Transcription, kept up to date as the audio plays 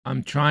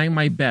I'm trying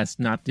my best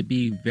not to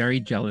be very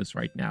jealous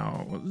right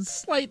now. I'm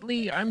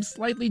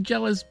slightly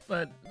jealous,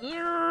 but.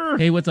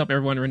 Hey, what's up,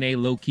 everyone? Renee,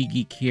 Low Key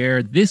Geek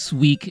here. This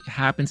week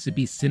happens to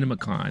be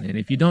CinemaCon. And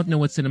if you don't know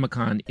what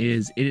CinemaCon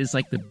is, it is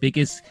like the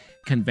biggest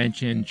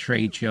convention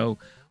trade show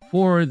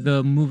for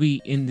the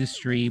movie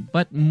industry,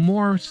 but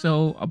more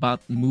so about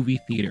movie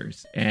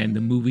theaters and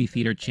the movie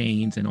theater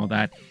chains and all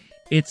that.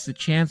 It's a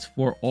chance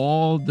for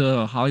all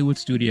the Hollywood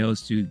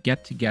studios to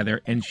get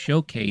together and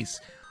showcase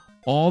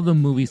all the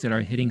movies that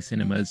are hitting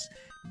cinemas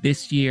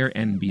this year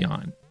and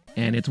beyond.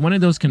 And it's one of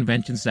those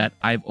conventions that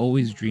I've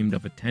always dreamed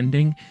of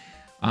attending.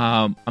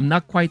 I'm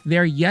not quite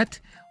there yet.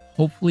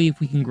 Hopefully, if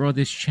we can grow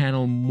this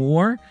channel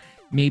more,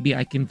 maybe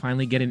I can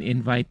finally get an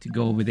invite to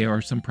go over there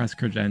or some press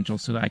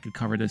credentials so that I could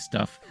cover this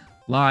stuff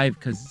live.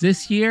 Because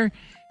this year,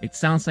 it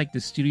sounds like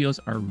the studios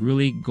are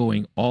really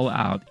going all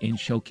out in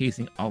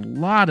showcasing a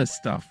lot of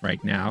stuff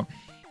right now.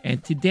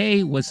 And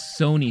today was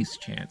Sony's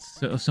chance.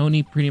 So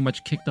Sony pretty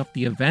much kicked off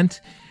the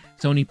event.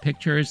 Sony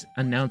Pictures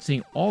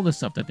announcing all the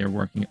stuff that they're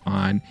working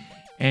on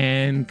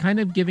and kind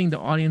of giving the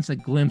audience a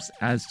glimpse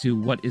as to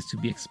what is to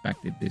be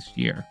expected this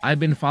year. I've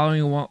been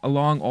following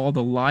along all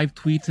the live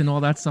tweets and all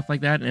that stuff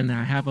like that, and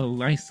I have a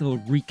nice little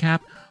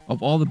recap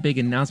of all the big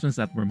announcements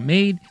that were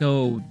made.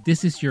 So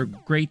this is your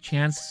great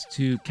chance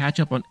to catch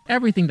up on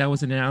everything that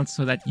was announced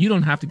so that you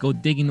don't have to go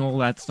digging all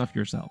that stuff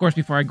yourself. Of course,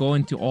 before I go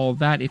into all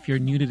that, if you're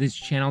new to this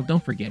channel,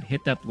 don't forget,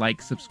 hit that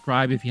like,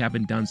 subscribe if you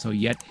haven't done so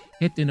yet,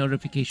 hit the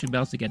notification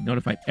bells to get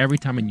notified every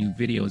time a new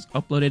video is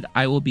uploaded.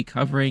 I will be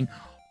covering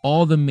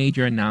all the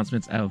major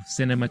announcements of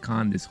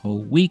CinemaCon this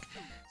whole week.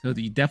 So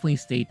you definitely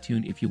stay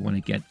tuned if you want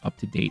to get up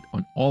to date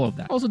on all of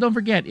that. Also, don't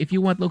forget, if you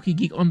want Low Key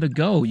Geek on the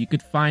go, you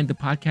could find the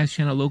podcast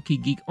channel Low Key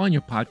Geek on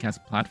your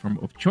podcast platform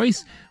of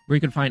choice, where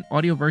you can find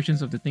audio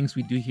versions of the things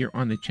we do here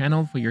on the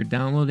channel for your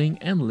downloading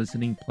and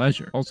listening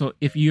pleasure. Also,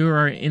 if you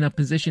are in a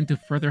position to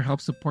further help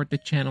support the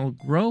channel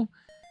grow,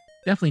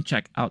 definitely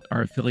check out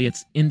our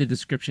affiliates in the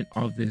description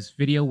of this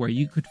video, where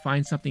you could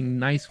find something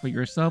nice for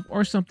yourself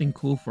or something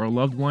cool for a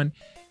loved one.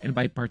 And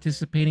by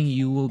participating,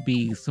 you will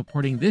be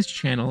supporting this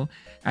channel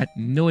at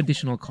no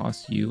additional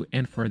cost to you.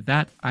 And for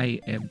that, I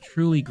am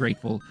truly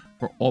grateful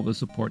for all the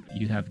support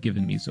you have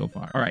given me so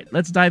far. All right,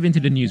 let's dive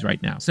into the news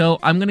right now. So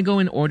I'm going to go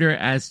in order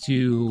as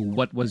to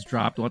what was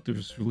dropped, what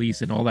was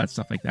released, and all that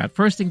stuff like that.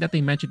 First thing that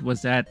they mentioned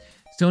was that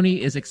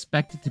Sony is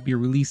expected to be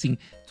releasing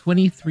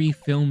 23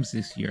 films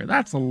this year.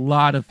 That's a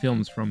lot of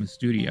films from a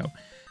studio.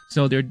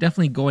 So they're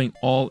definitely going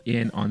all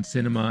in on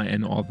cinema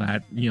and all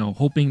that,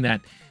 hoping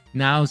that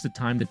now is the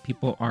time that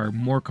people are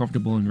more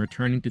comfortable in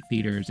returning to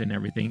theaters and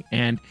everything.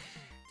 And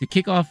to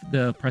kick off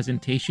the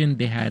presentation,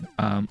 they had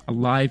a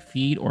live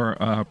feed or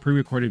a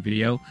pre-recorded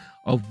video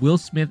of Will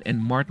Smith and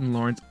Martin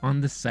Lawrence on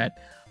the set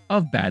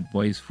of Bad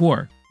Boys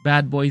 4.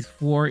 Bad Boys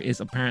 4 is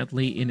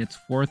apparently in its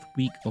 4th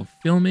week of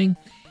filming,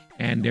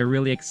 and they're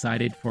really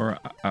excited for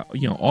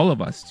all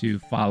of us to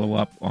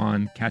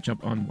catch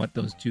up on what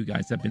those two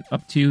guys have been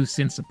up to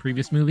since the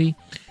previous movie.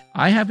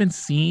 I haven't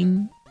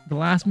seen the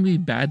last movie,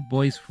 Bad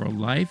Boys for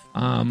Life.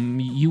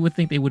 You would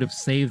think they would have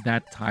saved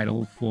that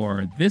title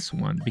for this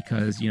one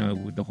because,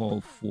 with the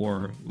whole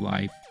for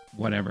life,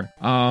 whatever.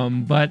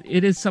 But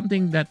it is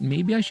something that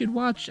maybe I should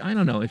watch. I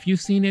don't know. If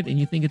you've seen it and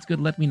you think it's good,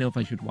 let me know if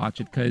I should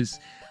watch it, because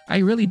I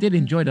really did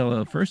enjoy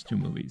the first two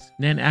movies.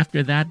 And then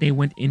after that, they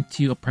went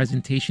into a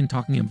presentation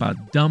talking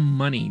about Dumb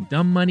Money.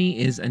 Dumb Money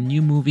is a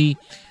new movie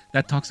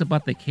that talks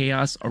about the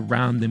chaos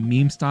around the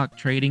meme stock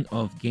trading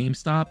of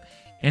GameStop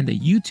and a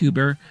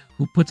YouTuber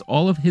who puts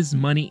all of his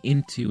money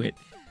into it,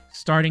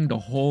 starting the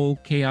whole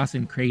chaos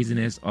and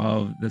craziness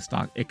of the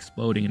stock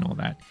exploding and all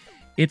that.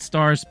 It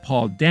stars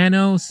Paul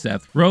Dano,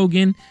 Seth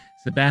Rogen,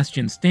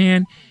 Sebastian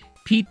Stan,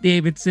 Pete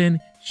Davidson,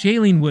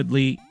 Shailene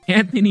Woodley,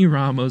 Anthony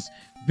Ramos,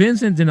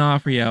 Vincent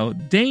D'Onofrio,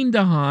 Dane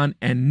DeHaan,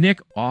 and Nick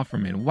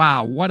Offerman.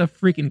 Wow, what a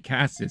freaking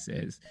cast this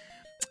is.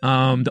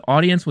 The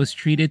audience was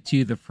treated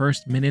to the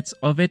first minutes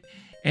of it,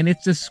 and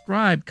it's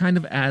described kind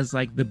of as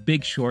like The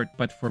Big Short,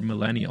 but for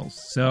millennials.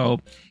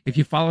 So if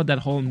you followed that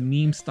whole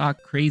meme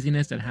stock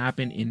craziness that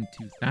happened in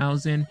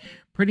 2000,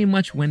 pretty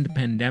much when the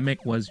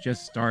pandemic was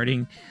just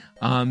starting,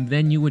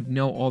 then you would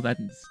know all that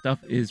stuff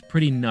is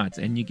pretty nuts,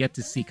 and you get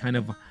to see kind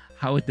of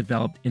how it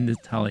developed in the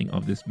telling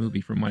of this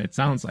movie from what it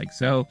sounds like.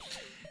 So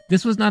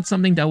this was not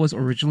something that was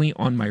originally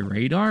on my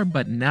radar,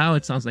 but now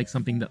it sounds like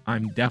something that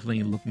I'm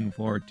definitely looking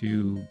forward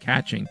to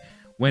catching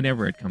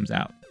whenever it comes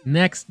out.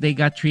 Next, they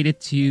got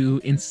treated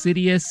to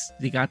Insidious.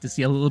 They got to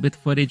see a little bit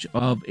footage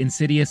of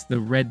Insidious, The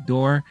Red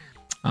Door.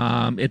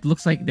 It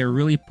looks like they're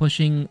really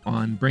pushing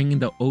on bringing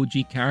the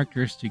OG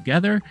characters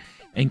together,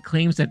 and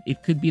claims that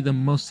it could be the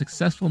most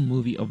successful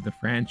movie of the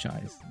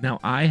franchise. Now,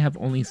 I have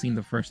only seen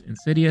the first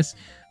Insidious,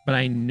 but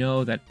I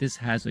know that this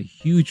has a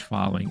huge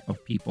following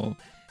of people,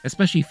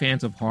 especially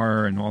fans of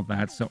horror and all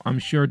that. So I'm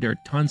sure there are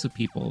tons of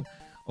people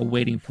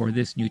awaiting for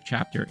this new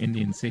chapter in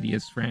the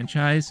Insidious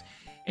franchise.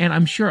 And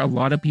I'm sure a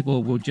lot of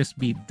people will just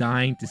be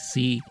dying to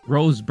see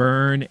Rose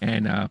Byrne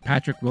and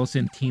Patrick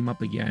Wilson team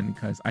up again,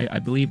 because I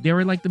believe they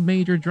were like the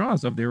major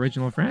draws of the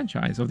original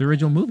franchise, of the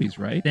original movies,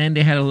 right? Then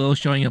they had a little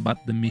showing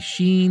about The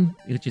Machine,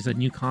 which is a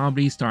new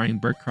comedy starring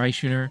Bert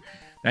Kreischer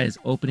that is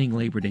opening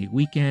Labor Day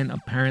weekend.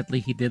 Apparently,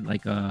 he did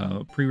like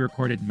a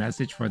pre-recorded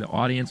message for the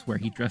audience where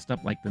he dressed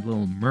up like the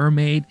Little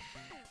Mermaid,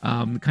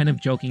 kind of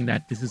joking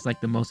that this is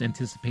like the most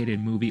anticipated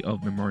movie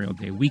of Memorial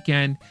Day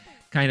weekend,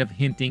 kind of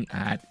hinting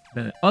at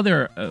the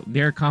other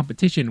their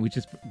competition, which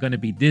is going to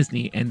be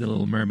Disney and The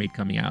Little Mermaid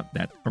coming out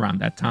around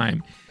that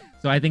time.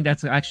 So I think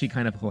that's actually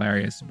kind of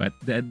hilarious, but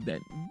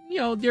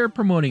they're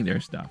promoting their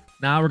stuff.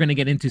 Now we're going to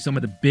get into some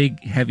of the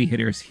big heavy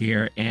hitters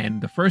here, and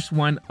the first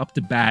one up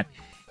to bat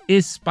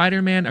is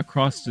Spider-Man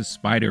Across the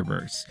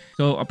Spider-Verse.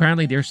 So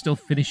apparently they're still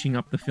finishing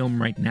up the film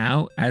right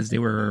now, as they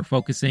were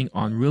focusing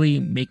on really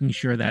making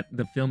sure that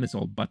the film is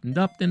all buttoned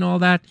up and all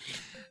that.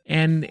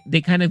 And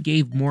they kind of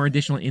gave more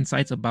additional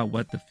insights about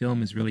what the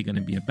film is really going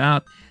to be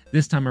about.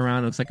 This time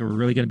around, it looks like we're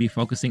really going to be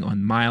focusing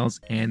on Miles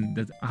and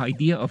the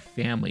idea of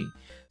family.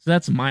 So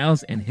that's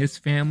Miles and his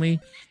family,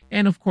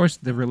 and of course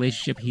the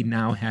relationship he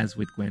now has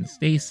with Gwen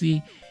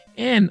Stacy.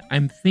 And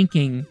I'm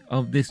thinking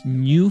of this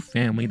new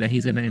family that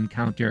he's going to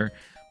encounter,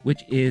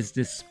 which is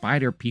the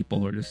Spider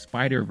People or the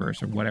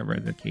Spider-Verse or whatever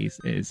the case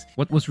is.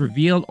 What was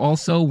revealed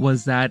also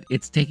was that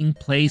it's taking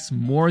place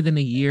more than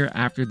a year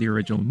after the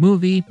original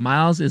movie.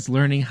 Miles is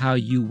learning how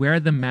you wear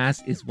the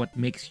mask is what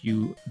makes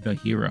you the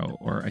hero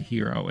or a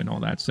hero and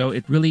all that. So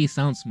it really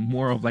sounds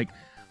more of like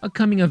a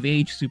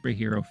coming-of-age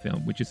superhero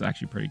film, which is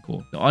actually pretty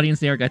cool. The audience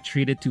there got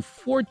treated to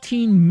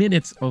 14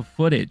 minutes of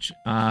footage.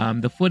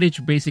 The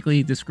footage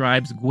basically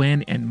describes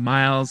Gwen and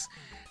Miles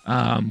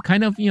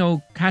kind of,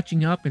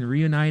 catching up and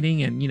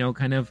reuniting and,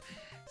 kind of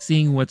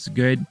seeing what's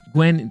good.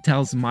 Gwen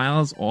tells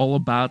Miles all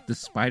about the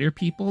Spider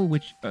People,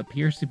 which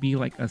appears to be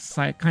like a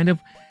kind of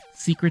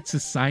secret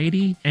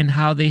society, and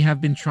how they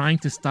have been trying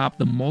to stop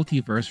the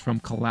multiverse from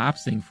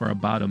collapsing for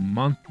about a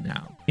month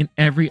now. In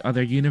every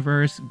other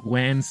universe,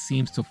 Gwen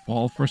seems to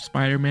fall for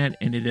Spider-Man,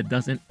 and it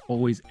doesn't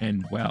always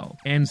end well.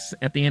 And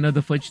at the end of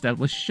the footage that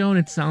was shown,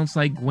 it sounds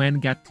like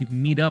Gwen got to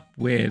meet up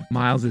with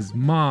Miles's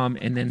mom,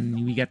 and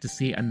then we get to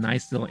see a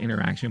nice little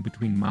interaction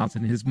between Miles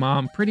and his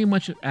mom, pretty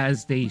much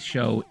as they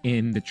show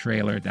in the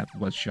trailer that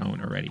was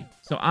shown already.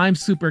 So I'm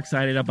super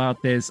excited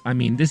about this. I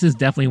mean, this is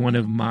definitely one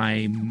of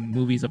my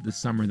movies of the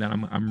summer that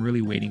I'm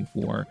really waiting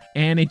for.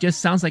 And it just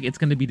sounds like it's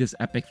going to be this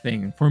epic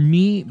thing. For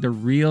me, the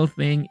real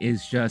thing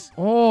is just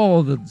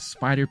all the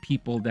Spider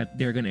People that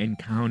they're going to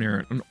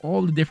encounter and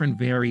all the different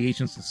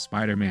variations of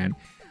Spider-Man.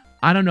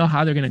 I don't know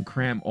how they're going to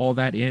cram all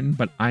that in,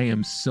 but I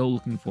am so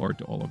looking forward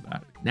to all of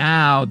that.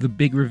 Now, the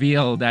big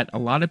reveal that a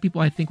lot of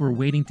people I think were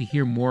waiting to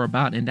hear more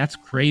about, and that's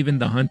Kraven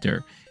the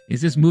Hunter.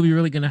 Is this movie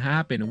really going to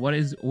happen? What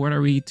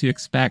are we to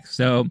expect?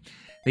 So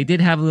they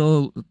did have a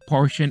little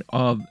portion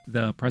of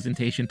the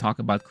presentation talk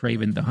about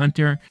Kraven the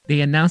Hunter.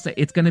 They announced that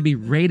it's going to be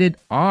rated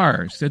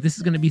R. So this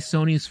is going to be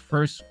Sony's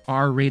first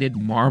R-rated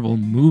Marvel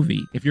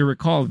movie. If you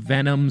recall,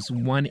 Venom's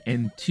 1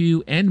 and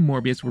 2 and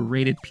Morbius were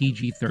rated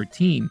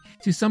PG-13.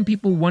 To some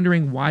people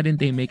wondering why didn't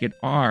they make it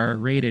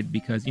R-rated,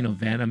 because,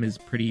 Venom is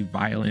pretty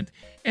violent.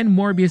 And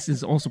Morbius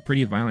is also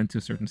pretty violent to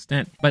a certain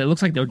extent. But it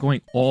looks like they're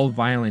going all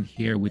violent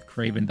here with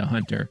Kraven the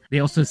Hunter.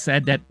 They also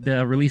said that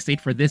the release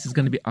date for this is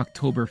going to be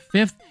October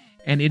 5th.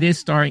 And it is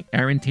starring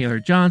Aaron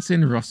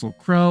Taylor-Johnson, Russell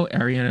Crowe,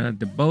 Ariana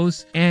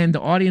DeBose. And the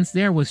audience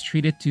there was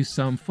treated to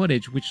some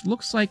footage, which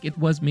looks like it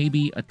was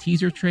maybe a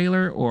teaser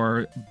trailer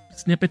or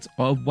snippets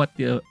of what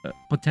the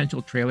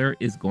potential trailer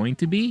is going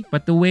to be.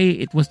 But the way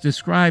it was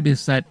described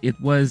is that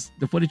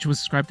the footage was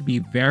described to be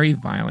very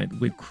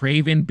violent, with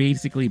Kraven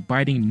basically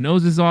biting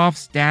noses off,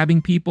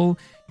 stabbing people,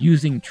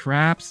 using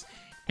traps,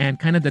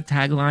 and kind of the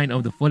tagline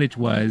of the footage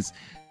was,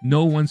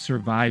 "No one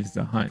survives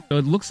the hunt." So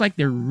it looks like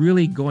they're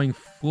really going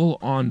full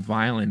on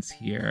violence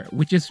here,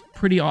 which is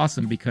pretty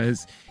awesome,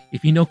 because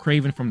if you know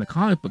Kraven from the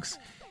comic books,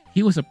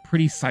 he was a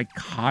pretty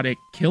psychotic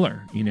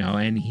killer,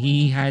 and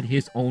he had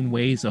his own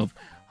ways of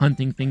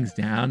hunting things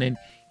down, and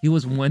he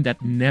was one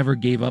that never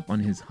gave up on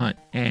his hunt.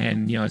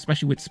 And,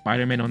 especially with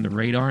Spider-Man on the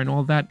radar and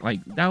all that,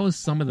 like, that was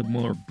some of the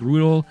more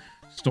brutal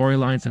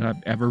storylines that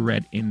I've ever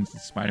read in the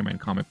Spider-Man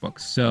comic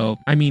books. So,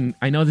 I mean,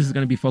 I know this is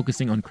going to be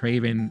focusing on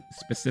Kraven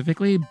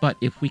specifically, but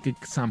if we could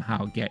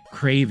somehow get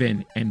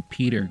Kraven and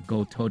Peter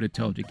go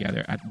toe-to-toe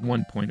together at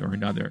one point or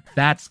another,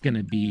 that's going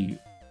to be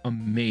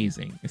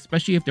amazing.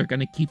 Especially if they're going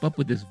to keep up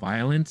with this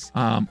violence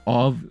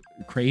of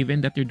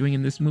Kraven that they're doing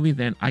in this movie,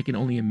 then I can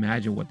only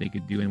imagine what they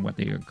could do and what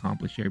they could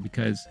accomplish here.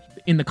 Because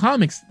in the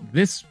comics,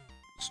 this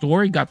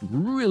story got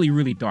really,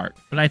 really dark.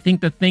 But I think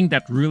the thing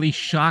that really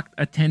shocked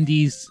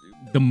attendees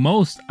the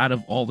most out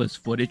of all this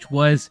footage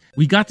was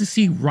we got to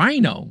see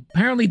Rhino.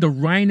 Apparently the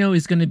Rhino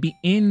is going to be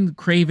in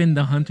Kraven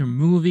the Hunter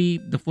movie.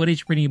 The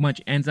footage pretty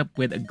much ends up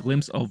with a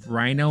glimpse of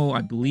Rhino,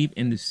 I believe,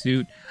 in the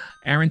suit.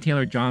 Aaron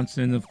Taylor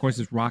Johnson, of course,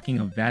 is rocking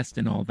a vest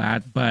and all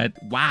that, but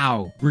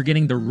wow, we're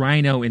getting the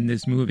Rhino in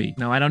this movie.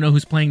 Now, I don't know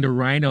who's playing the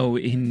Rhino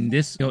in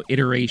this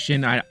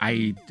iteration.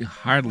 I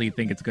hardly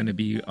think it's going to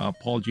be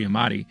Paul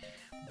Giamatti.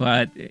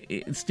 But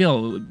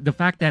still, the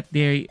fact that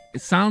it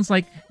sounds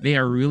like they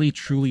are really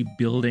truly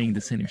building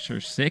the Sinister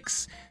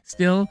Six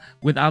still,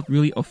 without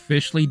really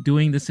officially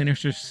doing the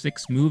Sinister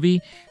Six movie,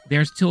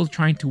 they're still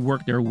trying to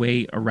work their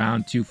way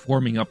around to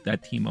forming up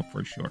that team up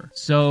for sure.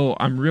 So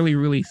I'm really,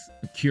 really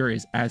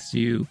curious as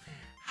to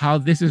how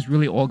this is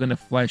really all going to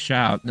flesh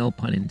out, no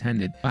pun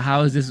intended, but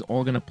how is this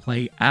all going to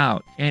play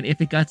out? And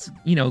if it got,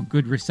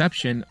 good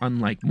reception,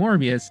 unlike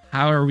Morbius,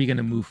 how are we going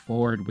to move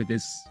forward with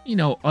this,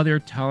 other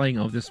telling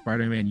of the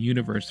Spider-Man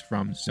universe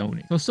from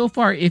Sony? So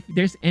far, if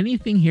there's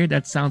anything here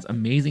that sounds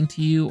amazing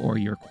to you, or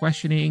you're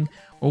questioning,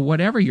 or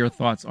whatever your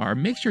thoughts are,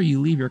 make sure you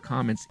leave your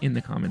comments in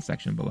the comment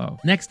section below.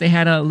 Next, they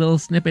had a little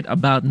snippet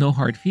about No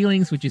Hard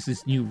Feelings, which is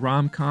this new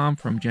rom-com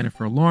from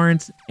Jennifer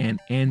Lawrence and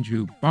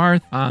Andrew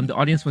Barth. The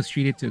audience was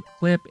treated to a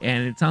clip,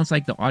 and it sounds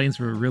like the audience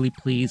were really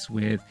pleased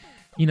with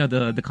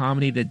the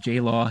comedy that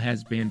J-Law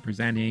has been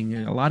presenting,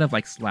 a lot of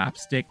like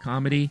slapstick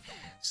comedy.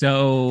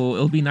 So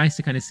it'll be nice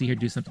to kind of see her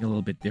do something a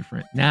little bit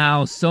different.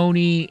 Now,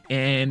 Sony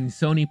and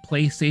Sony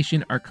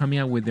PlayStation are coming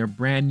out with their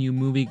brand new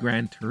movie,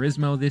 Gran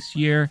Turismo, this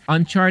year.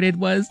 Uncharted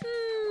was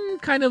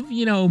kind of,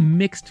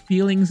 mixed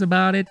feelings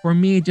about it. For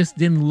me, it just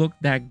didn't look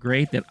that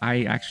great that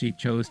I actually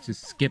chose to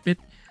skip it.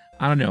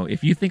 I don't know.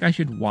 If you think I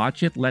should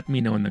watch it, let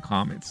me know in the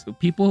comments.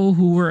 People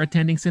who were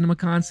attending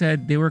CinemaCon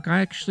said they were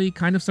actually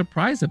kind of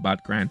surprised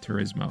about Gran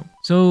Turismo.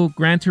 So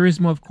Gran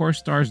Turismo, of course,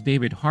 stars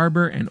David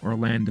Harbour and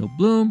Orlando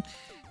Bloom.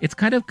 It's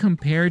kind of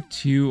compared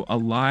to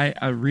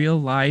a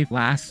real-life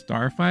Last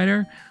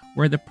Starfighter,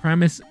 where the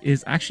premise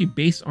is actually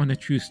based on a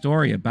true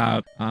story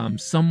about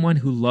someone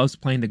who loves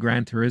playing the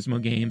Gran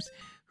Turismo games,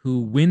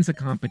 who wins a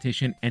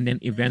competition and then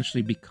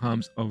eventually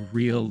becomes a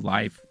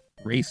real-life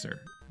racer.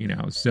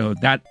 So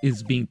that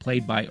is being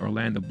played by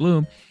Orlando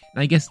Bloom.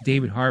 And I guess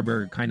David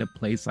Harbour kind of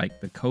plays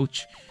like the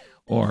coach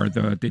or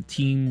the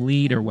team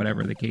lead or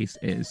whatever the case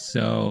is.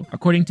 So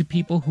according to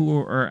people who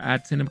are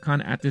at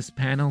CinemaCon at this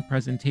panel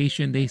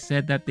presentation, they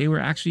said that they were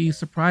actually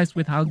surprised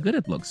with how good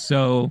it looks.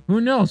 So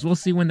who knows? We'll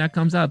see when that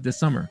comes out this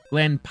summer.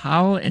 Glenn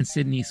Powell and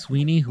Sydney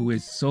Sweeney, who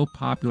is so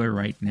popular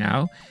right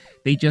now,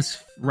 they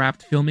just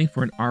wrapped filming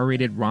for an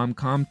R-rated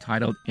rom-com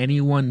titled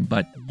Anyone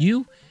But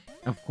You.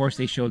 Of course,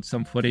 they showed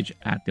some footage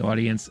at the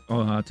audience,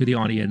 to the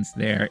audience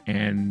there,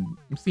 and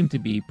it seemed to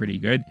be pretty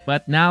good.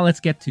 But now let's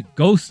get to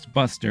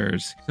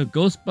Ghostbusters. So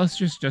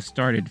Ghostbusters just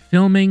started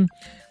filming.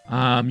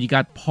 You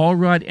got Paul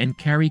Rudd and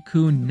Carrie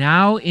Coon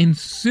now in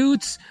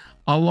suits,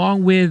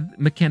 along with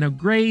McKenna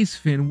Grace,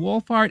 Finn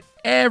Wolfhard.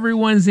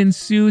 Everyone's in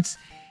suits,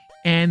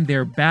 and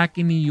they're back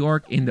in New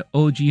York in the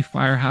OG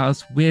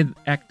Firehouse with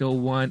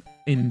Ecto-1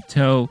 in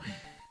tow.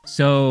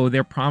 So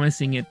they're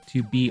promising it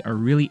to be a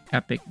really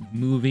epic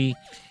movie.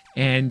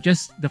 And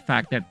just the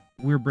fact that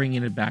we're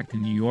bringing it back to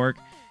New York,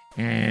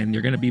 and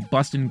they're going to be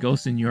busting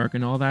ghosts in New York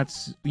and all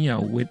that's,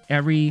 with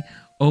every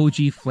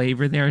OG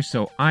flavor there.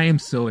 So I am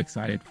so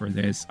excited for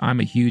this.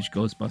 I'm a huge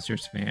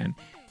Ghostbusters fan,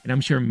 and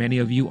I'm sure many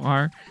of you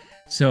are.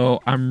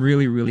 So I'm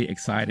really, really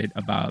excited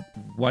about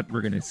what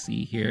we're going to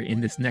see here in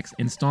this next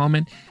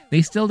installment.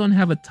 They still don't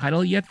have a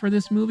title yet for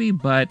this movie,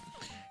 but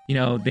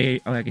they,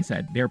 like I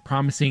said, they're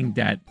promising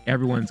that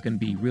everyone's going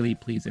to be really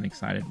pleased and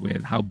excited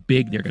with how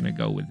big they're going to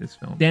go with this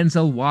film.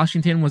 Denzel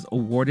Washington was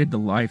awarded the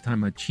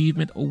Lifetime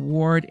Achievement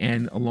Award,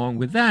 and along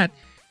with that,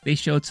 they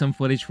showed some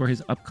footage for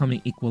his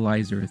upcoming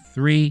Equalizer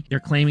 3. They're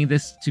claiming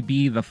this to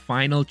be the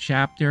final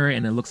chapter,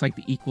 and it looks like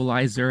the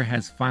Equalizer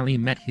has finally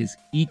met his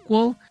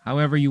equal,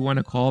 however you want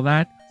to call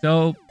that.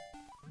 So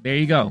there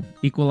you go,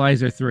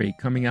 Equalizer 3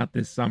 coming out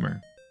this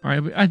summer. All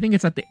right, I think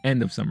it's at the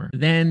end of summer.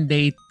 Then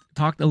they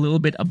talked a little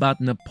bit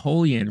about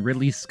Napoleon,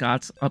 Ridley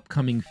Scott's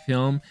upcoming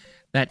film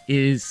that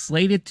is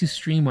slated to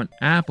stream on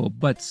Apple,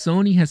 but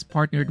Sony has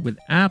partnered with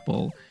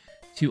Apple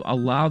to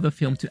allow the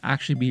film to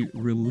actually be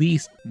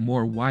released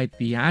more wide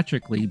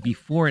theatrically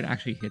before it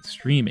actually hits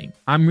streaming.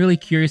 I'm really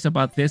curious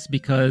about this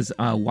because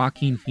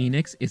Joaquin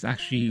Phoenix is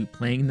actually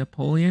playing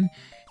Napoleon,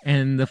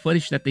 and the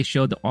footage that they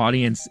showed the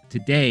audience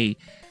today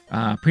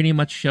pretty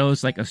much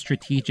shows like a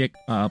strategic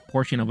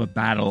portion of a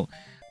battle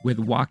with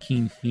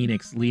Joaquin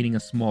Phoenix leading a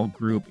small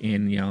group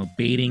in,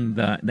 baiting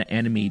the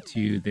enemy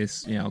to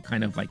this,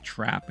 kind of like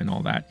trap and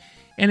all that.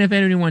 And if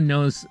anyone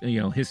knows,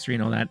 history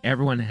and all that,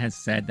 everyone has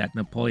said that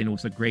Napoleon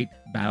was a great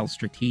battle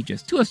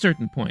strategist to a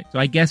certain point. So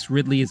I guess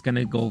Ridley is going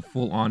to go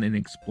full on in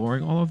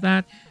exploring all of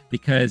that,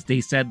 because they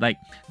said like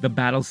the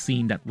battle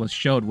scene that was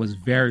showed was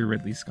very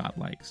Ridley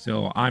Scott-like.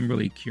 So I'm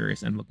really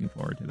curious and looking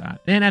forward to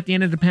that. Then at the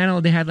end of the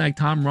panel, they had like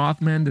Tom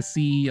Rothman, the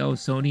CEO of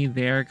Sony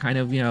there, kind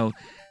of,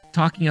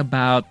 talking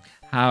about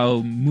how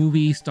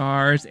movie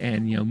stars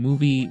and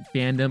movie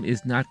fandom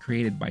is not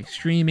created by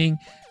streaming.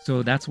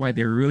 So that's why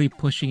they're really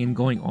pushing and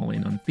going all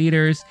in on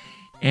theaters.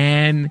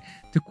 And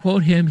to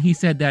quote him, he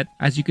said that,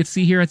 as you could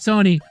see here at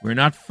Sony, we're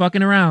not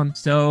fucking around.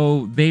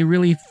 So they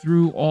really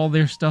threw all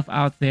their stuff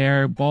out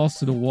there, balls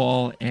to the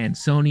wall, and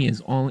Sony is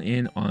all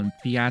in on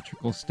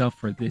theatrical stuff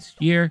for this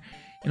year.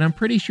 And I'm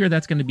pretty sure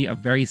that's going to be a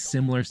very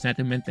similar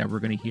sentiment that we're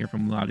going to hear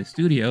from a lot of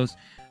studios,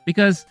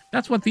 because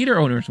that's what theater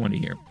owners want to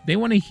hear. They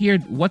want to hear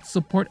what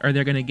support are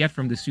they going to get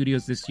from the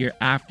studios this year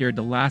after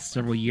the last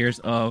several years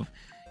of,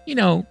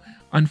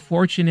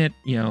 unfortunate,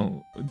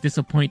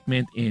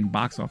 disappointment in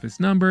box office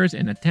numbers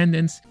and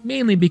attendance,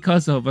 mainly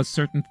because of a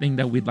certain thing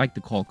that we'd like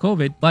to call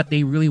COVID. But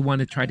they really want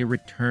to try to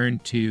return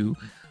to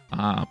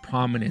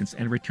prominence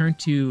and return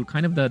to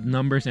kind of the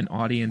numbers and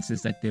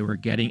audiences that they were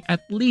getting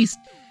at least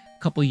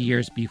couple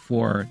years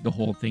before the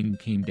whole thing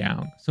came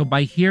down. So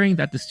by hearing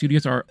that the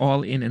studios are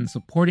all in and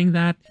supporting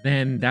that,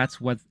 then that's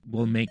what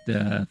will make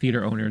the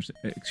theater owners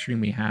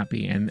extremely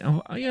happy. And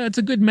it's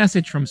a good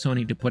message from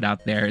Sony to put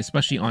out there,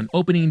 especially on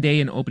opening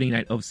day and opening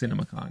night of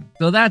CinemaCon.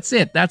 So that's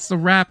it. That's the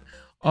wrap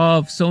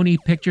of Sony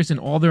Pictures and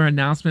all their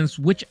announcements.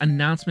 Which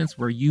announcements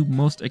were you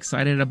most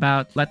excited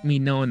about? Let me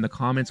know in the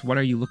comments. What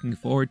are you looking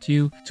forward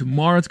to?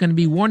 Tomorrow it's going to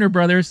be Warner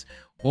Brothers.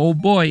 Oh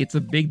boy, it's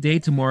a big day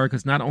tomorrow,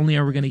 because not only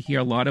are we going to hear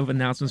a lot of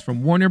announcements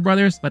from Warner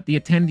Brothers, but the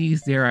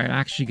attendees there are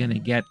actually going to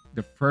get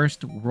the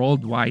first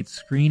worldwide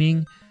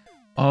screening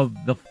of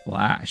The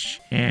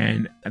Flash.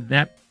 And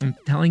that, I'm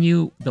telling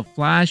you, The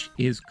Flash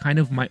is kind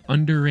of my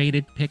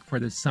underrated pick for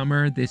the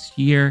summer this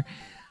year.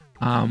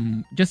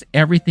 Just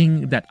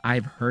everything that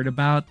I've heard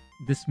about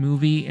this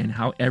movie and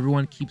how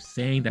everyone keeps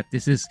saying that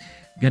this is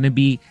going to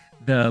be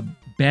the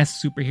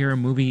best superhero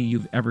movie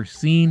you've ever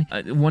seen.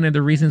 One of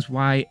the reasons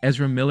why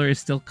Ezra Miller is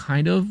still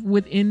kind of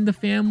within the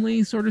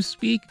family, so to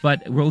speak,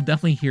 but we'll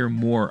definitely hear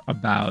more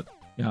about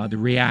the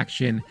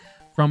reaction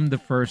from the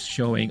first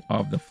showing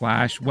of The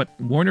Flash, what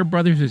Warner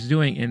Brothers is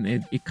doing, and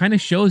it kind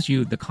of shows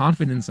you the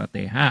confidence that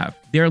they have.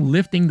 They're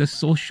lifting the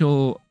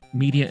social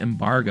media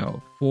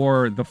embargo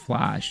for The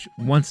Flash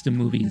once the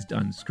movie is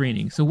done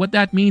screening. So what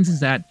that means is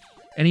that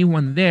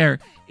anyone there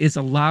is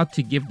allowed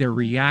to give their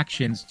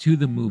reactions to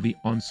the movie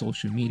on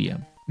social media.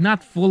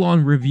 Not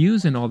full-on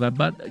reviews and all that,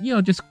 but,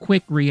 just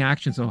quick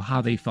reactions of how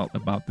they felt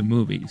about the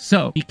movie.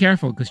 So be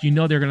careful, because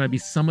there are going to be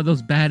some of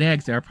those bad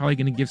eggs that are probably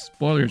going to give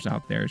spoilers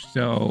out there.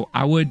 So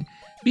I would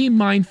be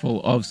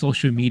mindful of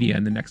social media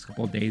in the next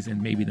couple of days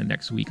and maybe the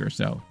next week or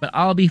so. But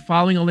I'll be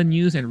following all the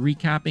news and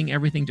recapping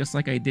everything just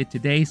like I did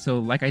today. So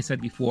like I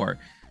said before,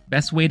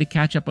 best way to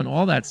catch up on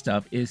all that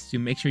stuff is to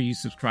make sure you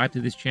subscribe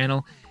to this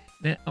channel.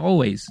 And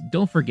always,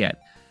 don't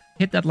forget,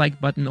 hit that like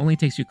button. It only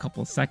takes you a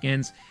couple of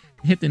seconds.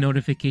 Hit the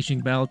notification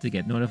bell to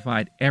get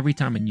notified every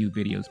time a new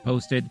video is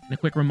posted. And a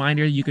quick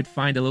reminder, you could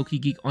find a Low-Key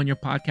Geek on your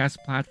podcast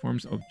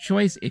platforms of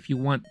choice if you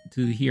want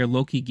to hear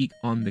Low-Key Geek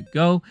on the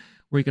go,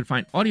 where you can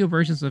find audio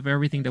versions of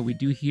everything that we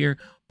do here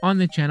on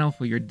the channel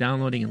for your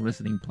downloading and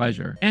listening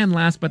pleasure. And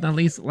last but not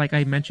least, like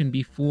I mentioned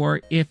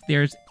before, if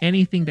there's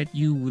anything that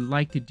you would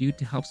like to do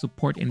to help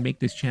support and make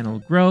this channel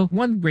grow,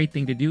 one great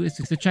thing to do is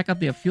to check out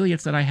the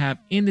affiliates that I have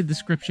in the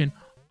description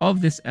of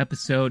this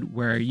episode,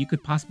 where you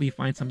could possibly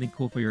find something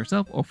cool for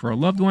yourself or for a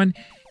loved one.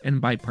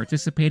 And by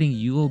participating,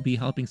 you will be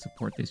helping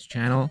support this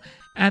channel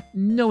at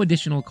no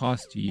additional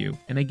cost to you.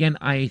 And again,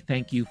 I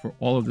thank you for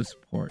all of the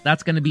support.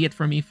 That's going to be it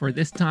for me for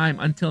this time.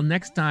 Until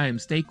next time,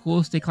 stay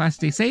cool, stay classy,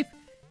 stay safe.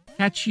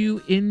 Catch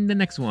you in the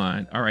next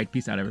one. All right,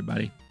 peace out,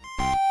 everybody.